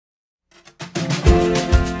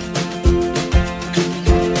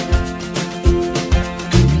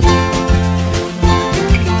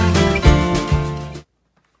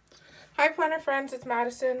friends, it's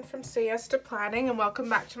Madison from Say Yes to Planning, and welcome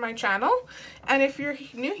back to my channel. And if you're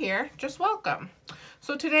new here, just welcome.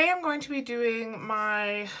 So today I'm going to be doing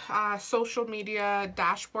my social media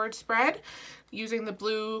dashboard spread using the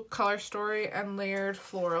blue Color Story and layered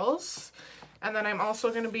florals. And then I'm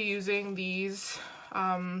also going to be using these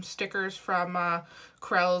stickers from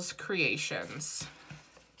Krell's Creations.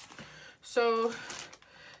 So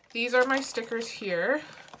these are my stickers here.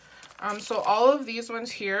 So all of these ones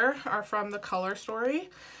here are from the Color Story,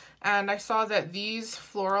 and I saw that these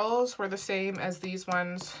florals were the same as these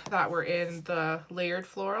ones that were in the layered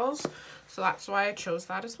florals, so that's why I chose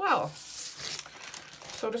that as well.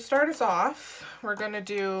 So to start us off, we're going to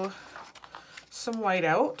do some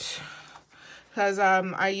whiteout, because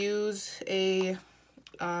I use a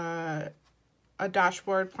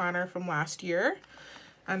dashboard planner from last year,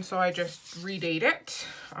 and so I just redate it,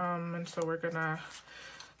 and so we're gonna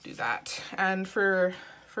do that. And for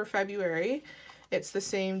February, it's the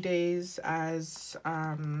same days as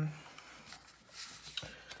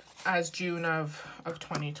June of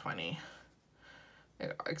 2020,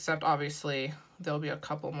 except obviously there'll be a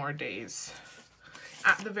couple more days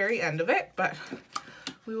at the very end of it, but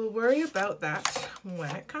we will worry about that when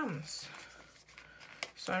it comes.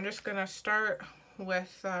 So I'm just gonna start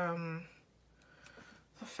with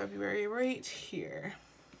February right here.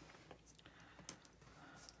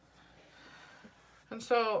 And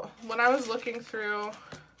so when I was looking through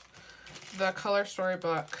the Color Story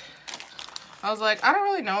book, I was like, I don't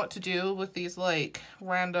really know what to do with these like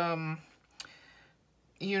random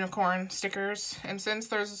unicorn stickers. And since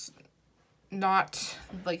there's not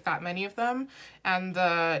like that many of them, and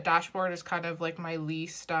the dashboard is kind of like my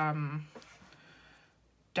least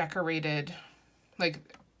decorated, like,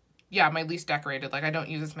 yeah, my least decorated, like I don't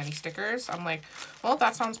use as many stickers. I'm like, well,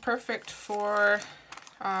 that sounds perfect for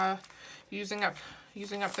using up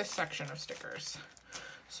this section of stickers.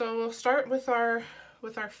 So we'll start with our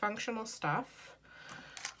functional stuff.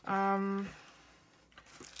 So I'm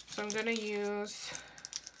gonna use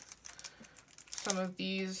some of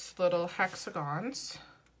these little hexagons.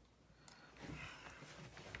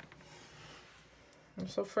 And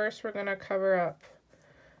so first we're gonna cover up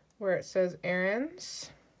where it says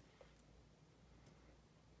errands.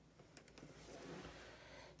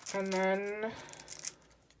 And then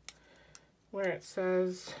where it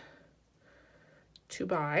says to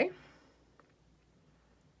buy.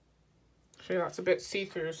 Actually, that's a bit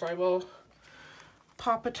see-through, so I will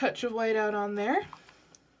pop a touch of white out on there.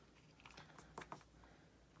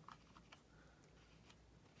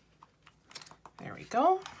 There we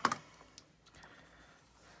go.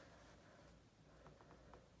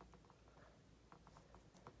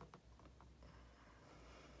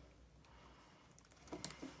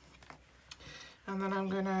 And then I'm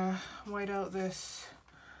gonna white out this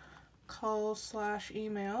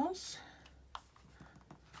call/emails.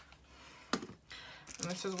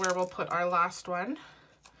 And this is where we'll put our last one,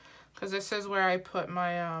 because this is where I put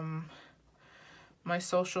my my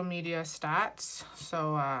social media stats.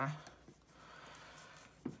 So I'm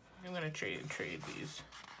gonna trade these.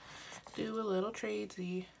 Do a little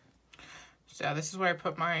tradesy. So yeah, this is where I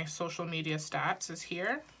put my social media stats, is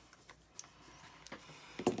here.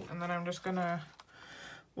 And then I'm just gonna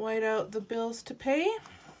white out the bills to pay.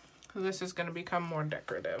 This is gonna become more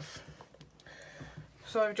decorative.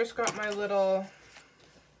 So I've just got my little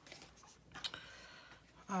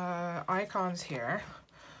icons here.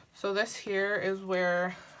 So this here is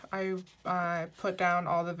where I put down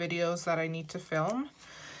all the videos that I need to film.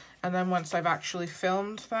 And then once I've actually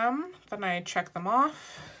filmed them, then I check them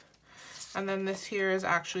off. And then this here is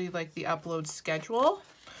actually like the upload schedule.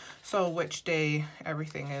 So which day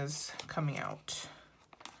everything is coming out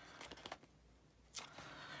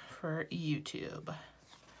for YouTube.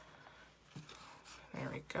 There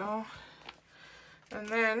we go. And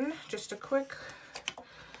then just a quick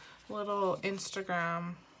little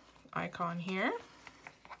Instagram icon here.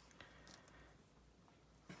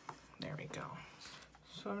 There we go.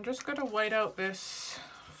 So I'm just gonna white out this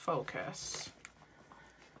focus.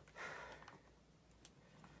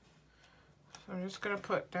 So I'm just gonna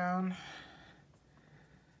put down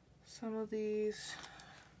some of these.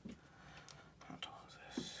 How tall is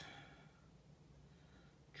this?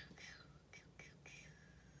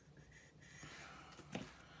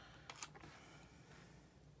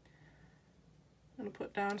 I'm gonna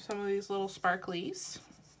put down some of these little sparklies.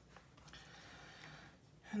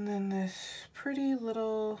 And then this pretty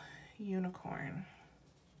little unicorn.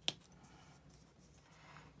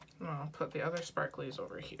 And I'll put the other sparklies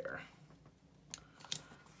over here.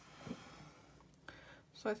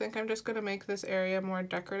 So I think I'm just gonna make this area more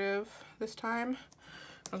decorative this time.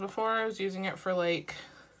 Because before I was using it for like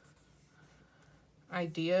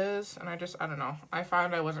ideas, and I don't know, I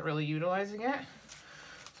found I wasn't really utilizing it.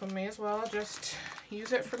 So may as well just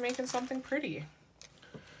use it for making something pretty.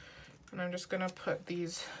 And I'm just gonna put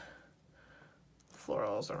these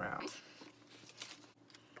florals around.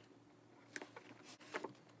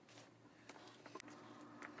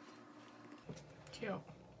 Cute.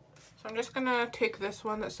 So I'm just gonna take this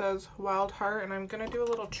one that says Wild Heart, and I'm gonna do a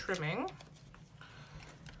little trimming.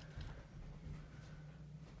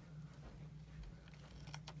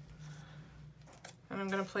 And I'm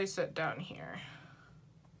gonna place it down here.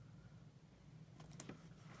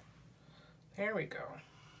 There we go.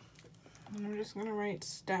 And I'm just gonna write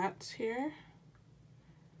stats here.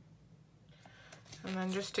 And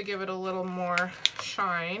then just to give it a little more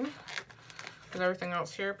shine, because everything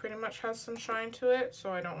else here pretty much has some shine to it,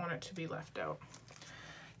 so I don't want it to be left out.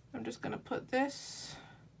 I'm just gonna put this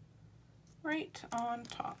right on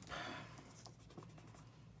top.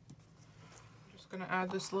 I'm just gonna add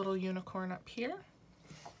this little unicorn up here.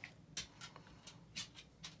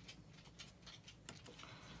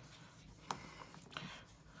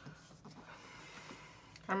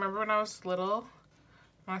 I remember when I was little,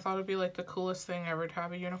 I thought it'd be like the coolest thing ever to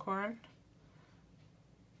have a unicorn.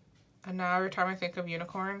 And now every time I think of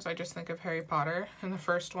unicorns, I just think of Harry Potter. In the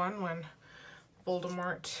first one, when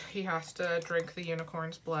Voldemort, he has to drink the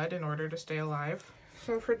unicorn's blood in order to stay alive.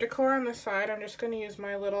 So for decor on the side, I'm just going to use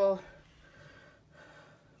my little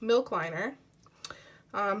milk liner.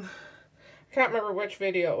 I can't remember which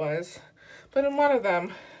video it was, but in one of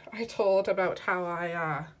them, I told about how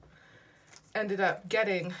I ended up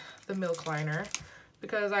getting the milk liner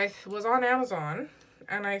because I was on Amazon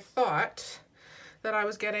and I thought that I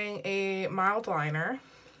was getting a mild liner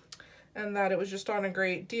and that it was just on a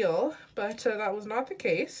great deal, but that was not the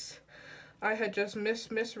case. I had just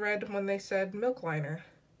misread when they said milk liner.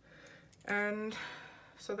 And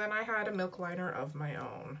so then I had a milk liner of my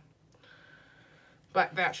own.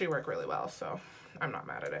 But they actually work really well, so I'm not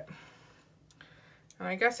mad at it. And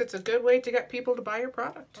I guess it's a good way to get people to buy your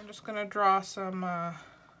product. I'm just gonna draw some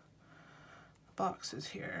boxes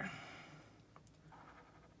here.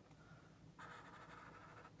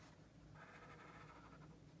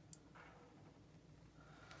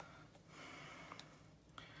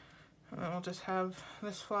 And then we'll just have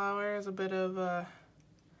this flower as a bit of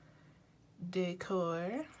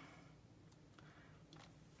decor.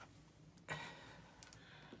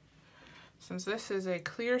 Since this is a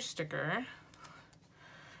clear sticker,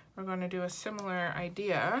 we're going to do a similar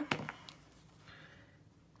idea,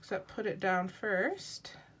 except put it down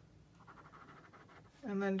first,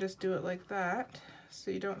 and then just do it like that,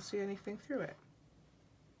 so you don't see anything through it.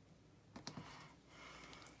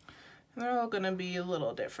 And they're all going to be a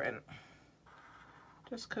little different,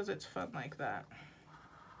 just because it's fun like that.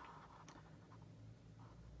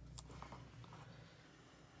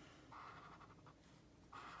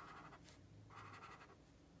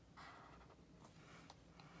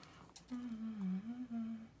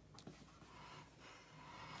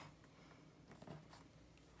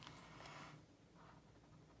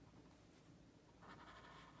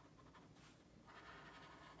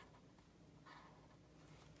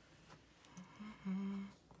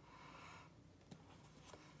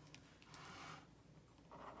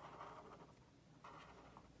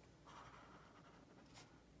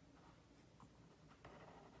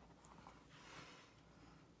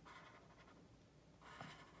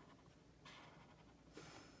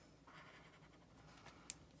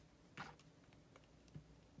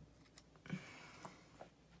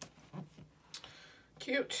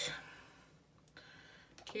 Cute.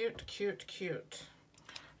 Cute, cute, cute.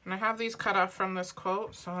 And I have these cut off from this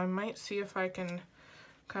quote, so I might see if I can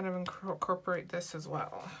kind of incorporate this as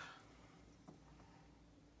well.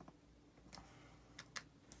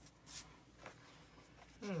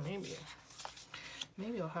 Maybe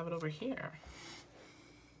I'll have it over here.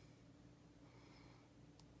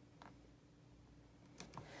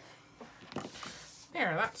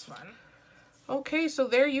 There, that's fun. Okay, so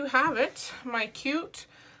there you have it, my cute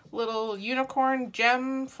little unicorn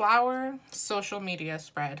gem flower social media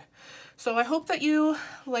spread. So I hope that you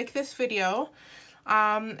like this video.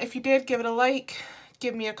 If you did, give it a like,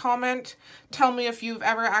 give me a comment, tell me if you've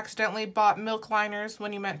ever accidentally bought milk liners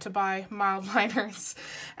when you meant to buy mild liners.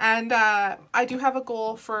 And I do have a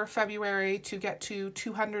goal for February to get to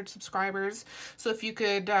 200 subscribers. So if you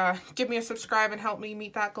could give me a subscribe and help me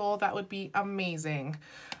meet that goal, that would be amazing.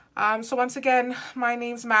 So once again, my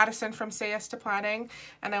name's Madison from Say Yes to Planning,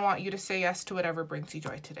 and I want you to say yes to whatever brings you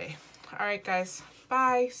joy today. All right, guys.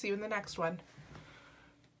 Bye. See you in the next one.